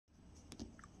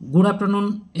Good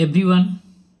afternoon, everyone.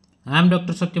 I am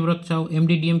Dr. Satyabrata,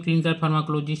 MD clinical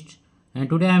pharmacologist, and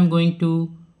today I am going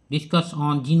to discuss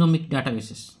on genomic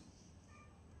databases.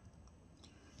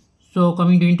 So,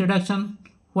 coming to introduction,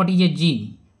 what is a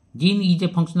gene? Gene is a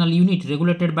functional unit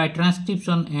regulated by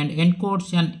transcription and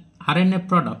encodes an RNA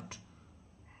product,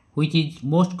 which is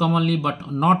most commonly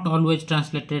but not always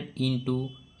translated into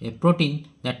a protein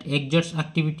that exerts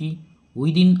activity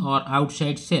within or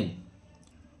outside cell.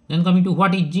 Then coming to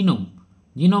what is genome.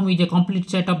 Genome is a complete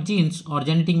set of genes or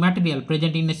genetic material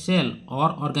present in a cell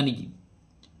or organism.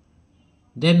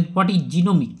 Then what is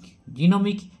genomic?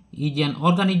 Genomic is an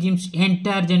organism's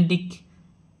entire genetic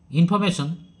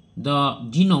information, the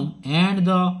genome, and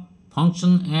the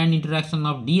function and interaction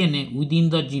of DNA within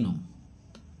the genome.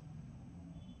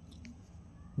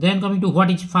 Then coming to what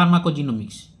is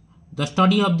pharmacogenomics? The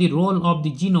study of the role of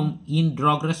the genome in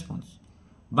drug response.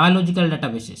 Biological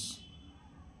databases.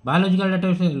 Biological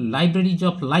databases, libraries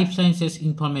of life sciences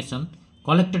information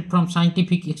collected from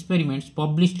scientific experiments,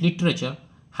 published literature,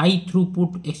 high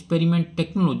throughput experiment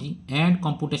technology, and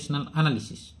computational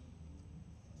analysis.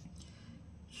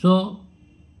 So,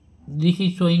 this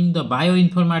is showing the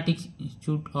Bioinformatics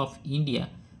Institute of India,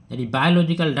 that is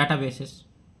biological databases.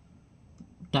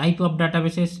 Type of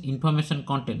databases, information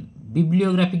content.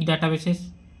 Bibliographic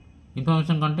databases,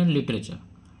 information content, literature.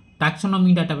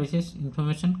 Taxonomy databases,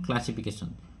 information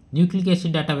classification. Nucleic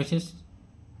acid databases,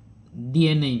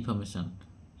 DNA information.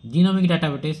 Genomic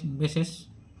databases,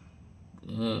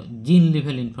 gene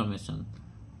level information.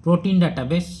 Protein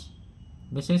databases,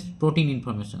 protein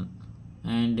information.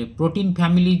 And protein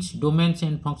families, domains,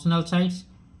 and functional sites.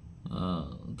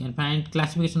 You can find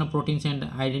classification of proteins and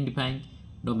identifying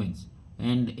domains.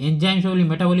 And enzymes or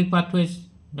metabolic pathways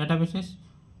databases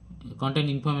contain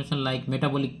information like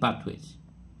metabolic pathways.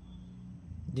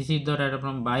 This is the data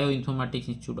from Bioinformatics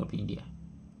Institute of India.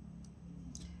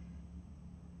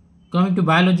 Coming to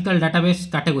biological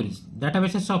database categories.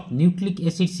 Databases of nucleic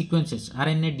acid sequences,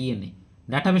 RNA, DNA.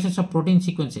 Databases of protein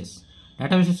sequences.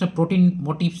 Databases of protein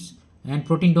motifs and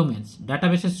protein domains.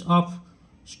 Databases of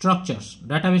structures.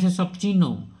 Databases of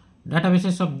genome.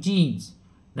 Databases of genes.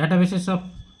 Databases of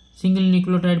single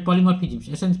nucleotide polymorphisms,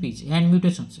 SNPs, and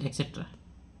mutations, etc.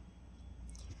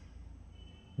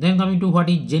 Then coming to what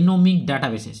is genomic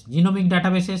databases. Genomic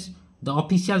databases, the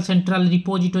official central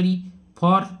repository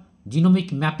for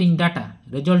genomic mapping data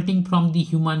resulting from the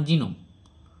human genome.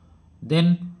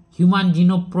 Then Human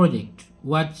Genome Project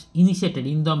was initiated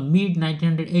in the mid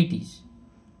 1980s,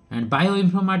 and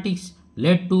bioinformatics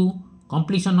led to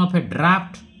completion of a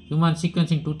draft human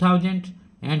sequence in 2000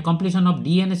 and completion of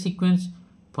DNA sequence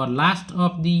for last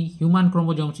of the human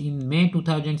chromosomes in May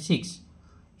 2006.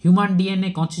 Human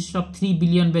DNA consists of 3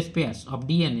 billion base pairs of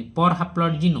DNA per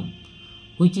haploid genome,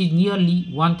 which is nearly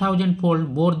 1000-fold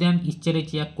more than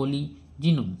Escherichia coli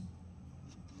genome.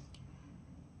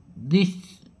 This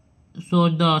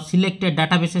shows the selected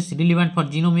databases relevant for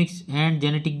genomics and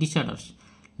genetic disorders,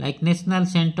 like National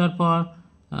Center for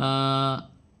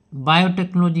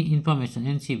Biotechnology Information,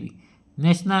 NCB,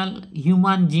 National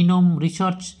Human Genome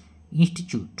Research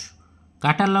Institute,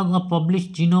 Catalog of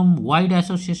Published Genome-Wide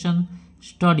Association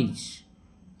Studies,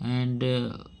 and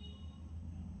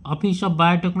Office of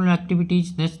Biotechnology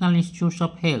Activities, National Institutes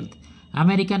of Health,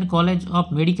 American College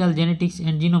of Medical Genetics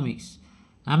and Genomics,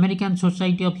 American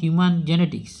Society of Human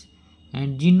Genetics,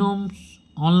 and Genomes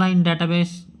Online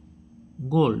Database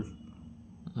Gold,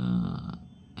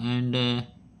 and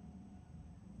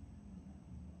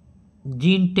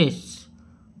Gene Tests.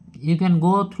 You can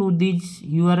go through these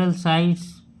URL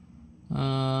sites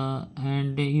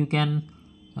and you can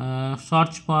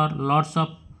search for lots of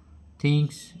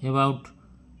things about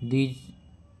these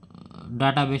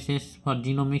databases for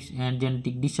genomics and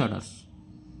genetic disorders.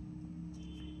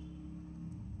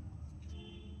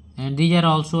 And these are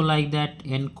also like that: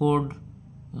 ENCODE,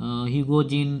 Hugo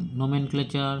gene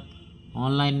nomenclature,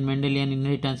 online Mendelian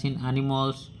inheritance in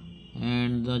animals,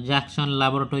 and the Jackson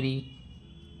laboratory,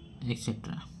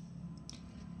 etc.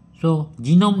 So,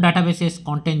 genome databases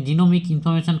contain genomic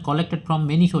information collected from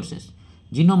many sources: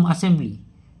 genome assembly,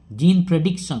 gene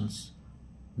predictions,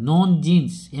 known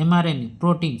genes, mRNA,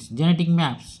 proteins, genetic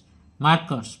maps,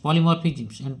 markers,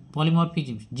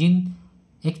 polymorphisms, gene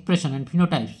expression and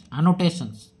phenotypes,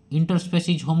 annotations,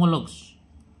 interspecies homologs.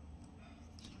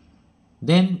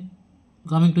 Then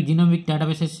coming to genomic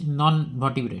databases in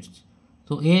non-vertebrates.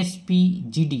 So,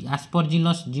 ASPGD,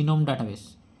 Aspergillus Genome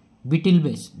Database.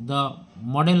 Beetlebase, the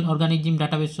model organism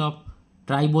database of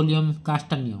Tribolium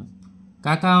castaneum.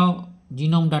 Cacao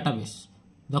Genome Database,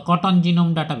 the Cotton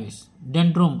Genome Database.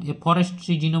 Dendrome, a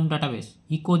forestry genome database.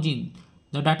 Ecogene,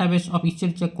 the database of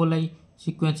Escherichia coli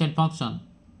sequence and function.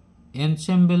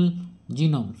 Ensemble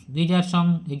genomes. These are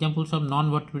some examples of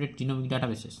non-vertebrate genomic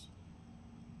databases.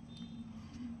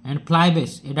 And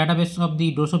Flybase, a database of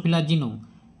the Drosophila genome.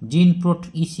 GeneProt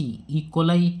EC, E.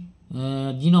 coli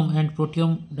genome and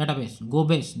proteome database.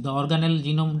 GoBase, the organelle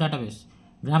genome database.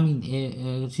 Grameen,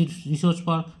 a resource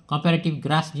for comparative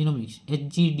grass genomics.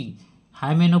 HGD,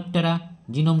 Hymenoptera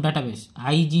genome database.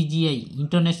 IGGI,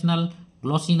 International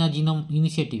Glossina Genome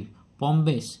Initiative.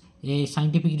 POMBase, a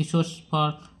scientific resource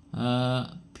for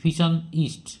Fission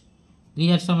East.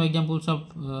 These are some examples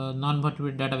of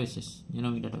non-vertebrate databases,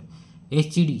 genomic database.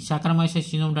 HGD, Saccharomyces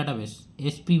genome database.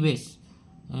 SPBase,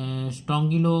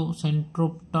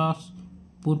 Strongylocentrops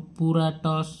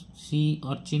purpuratus sea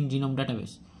urchin genome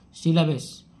database.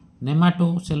 Stylabase,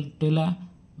 Nematocella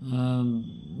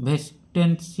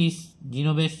vestensis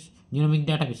genomic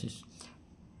databases.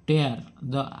 TEAR,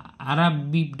 the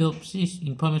Arabidopsis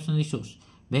information resource.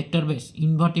 Vector-base,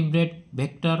 invertebrate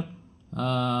vector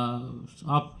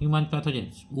of human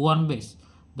pathogens. Worm-base,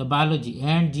 the biology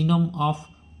and genome of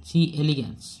C.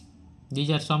 elegans. These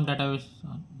are some databases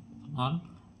on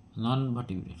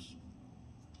non-vertebrates.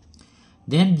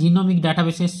 Then genomic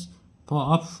databases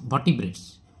of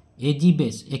vertebrates.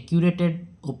 AGBase, a curated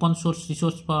open source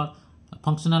resource for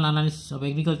functional analysis of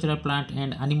agricultural plant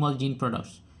and animal gene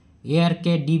products.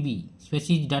 ARKDB,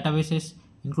 species databases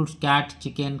includes cat,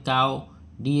 chicken, cow,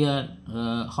 deer,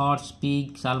 horse,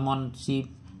 pig, salmon, sheep,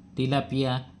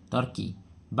 tilapia, turkey.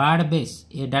 Birdbase,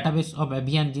 a database of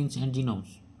avian genes and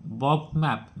genomes.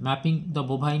 BovMap, mapping the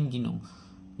bovine genome.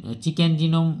 Chicken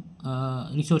genome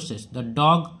resources. The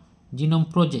dog genome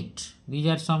project. These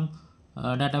are some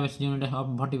database of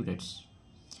vertebrates.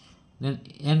 Then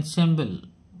Ensemble,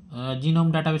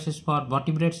 genome databases for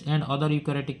vertebrates and other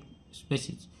eukaryotic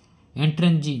species.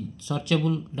 Entrangene,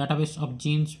 searchable database of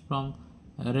genes from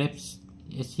reps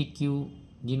SEQ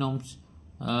genomes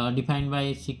defined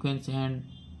by sequence and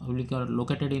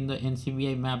located in the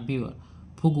NCBI map viewer.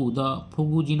 Fugu, the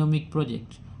Fugu Genomic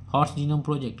Project. Horse Genome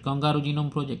Project, Kangaroo Genome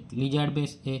Project.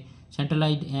 Lizard-base, a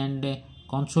centralized and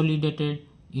consolidated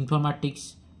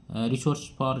informatics resource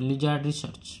for lizard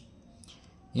research.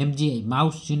 MGI,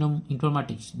 Mouse Genome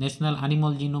Informatics, National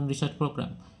Animal Genome Research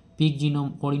Program. Pig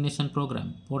Genome Coordination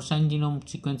Program. Porcine Genome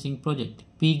Sequencing Project.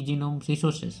 Pig Genome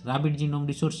Resources. Rabbit Genome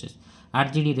Resources.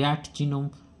 RGD Rat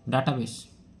Genome Database.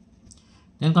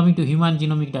 Then coming to human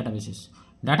genomic databases.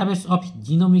 Database of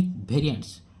genomic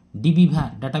variants.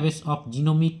 DBVAR, database of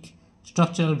genomic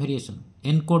structural variation.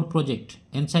 ENCODE project,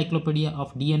 encyclopedia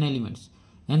of DNA elements.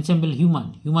 Ensemble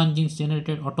human genes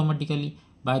generated automatically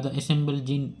by the Assemble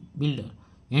Gene Builder.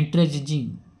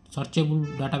 Entrazgene, searchable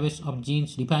database of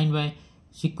genes defined by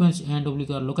sequence and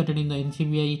located in the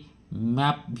NCBI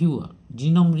map viewer.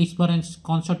 Genome reference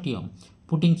consortium,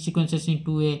 putting sequences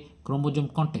into a chromosome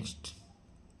context.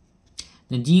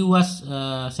 The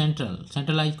GWAS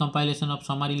centralized compilation of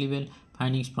summary level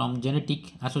findings from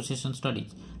genetic association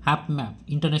studies. HapMap,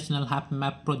 International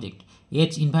HapMap project.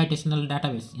 H invitational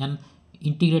database, an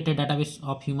integrated database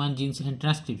of human genes and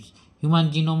transcripts. Human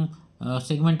genome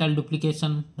segmental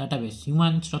duplication database.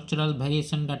 Human structural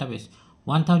variation database.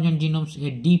 1000 genomes, a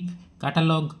deep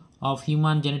catalog of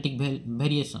human genetic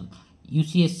variation.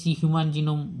 UCSC Human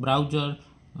Genome Browser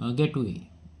Gateway.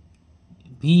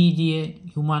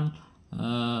 VGA Human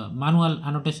manual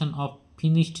annotation of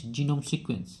finished genome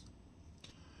sequence.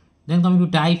 Then coming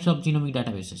to types of genomic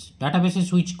databases.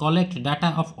 Databases which collect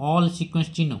data of all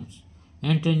sequenced genomes.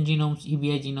 Entrant genomes,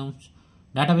 EBI genomes.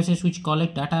 Databases which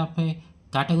collect data of a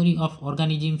category of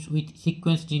organisms with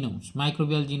sequenced genomes.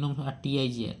 Microbial genomes are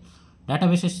TIGR.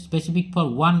 Databases specific for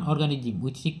one organism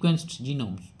with sequenced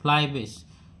genomes. Flybase,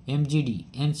 MGD,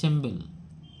 Ensemble.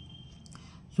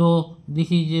 So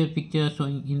this is a picture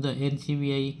showing in the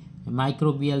NCBI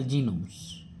microbial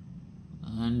genomes,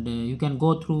 and you can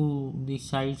go through these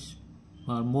sites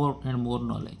for more and more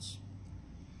knowledge.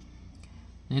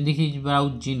 And this is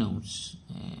about genomes,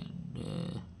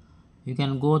 and you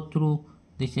can go through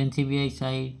this NCBI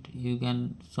site. You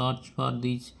can search for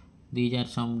these. These are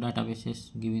some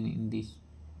databases given in this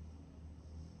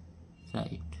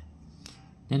site.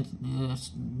 Then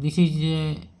this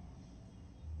is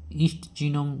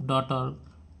eastgenome.org,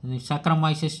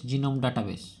 Saccharomyces genome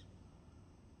database,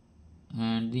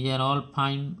 and these are all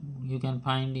you can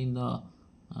find in the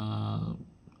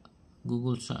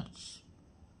Google search.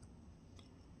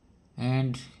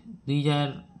 And these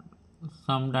are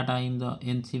some data in the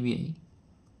NCBI,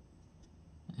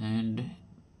 and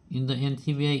in the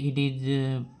NCBI it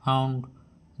is found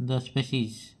the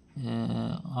species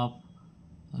of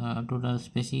total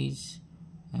species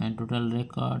and total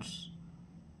records,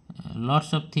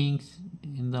 lots of things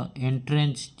in the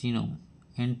entrenched genome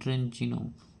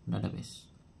database.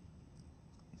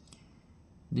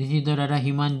 This is the data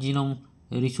human genome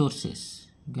resources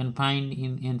you can find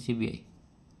in NCBI.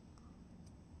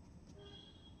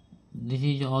 This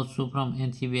is also from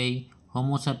NCBI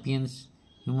Homo sapiens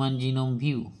human genome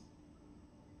view,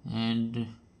 and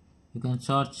you can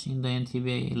search in the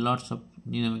NCBI lots of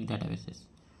genomic databases.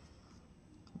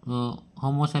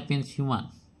 Homo sapiens human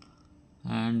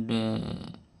and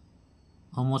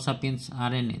Homo sapiens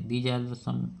RNA, these are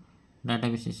some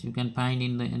databases you can find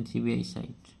in the NCBI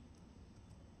site.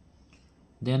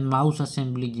 Then mouse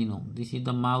assembly genome, this is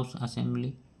the mouse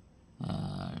assembly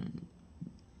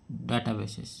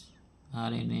databases,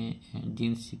 RNA and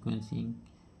gene sequencing,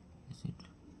 etc.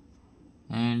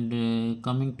 And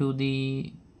coming to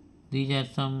these are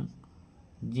some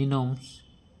genomes,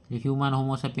 the human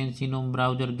Homo sapiens genome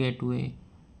browser gateway,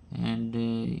 and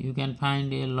you can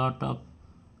find a lot of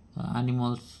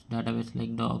animals database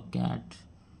like dog, cat,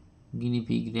 guinea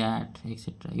pig, rat,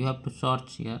 etc. You have to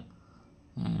search here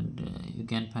and you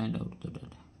can find out the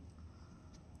data.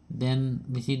 Then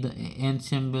this is the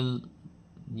ensemble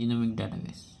genomic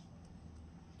database.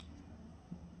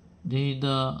 This is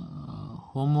the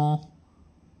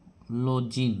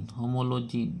homologene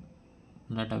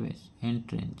database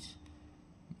entrenched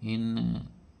in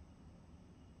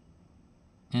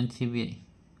NCBI.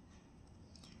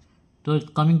 So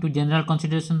coming to general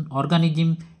consideration,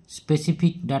 organism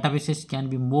specific databases can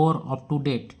be more up to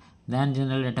date than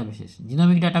general databases.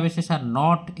 Genomic databases are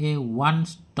not a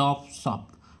one-stop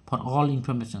shop for all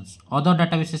information. Other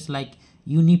databases like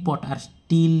Uniport are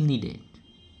still needed.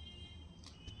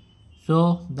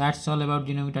 So that's all about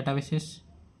genomic databases.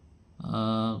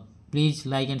 Please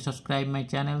like and subscribe my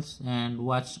channels and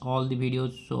watch all the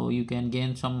videos so you can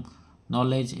gain some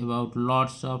knowledge about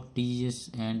lots of diseases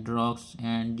and drugs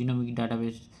and genomic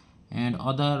database and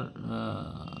other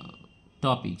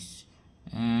topics.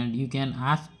 And you can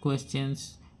ask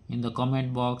questions in the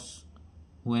comment box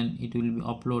when it will be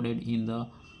uploaded in the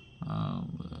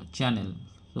channel,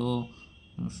 so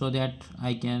that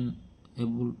I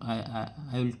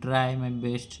will try my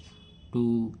best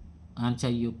to answer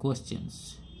your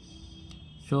questions.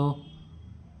 So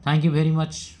thank you very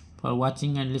much for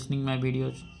watching and listening my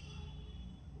videos.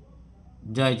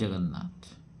 Jai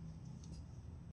Jagannath.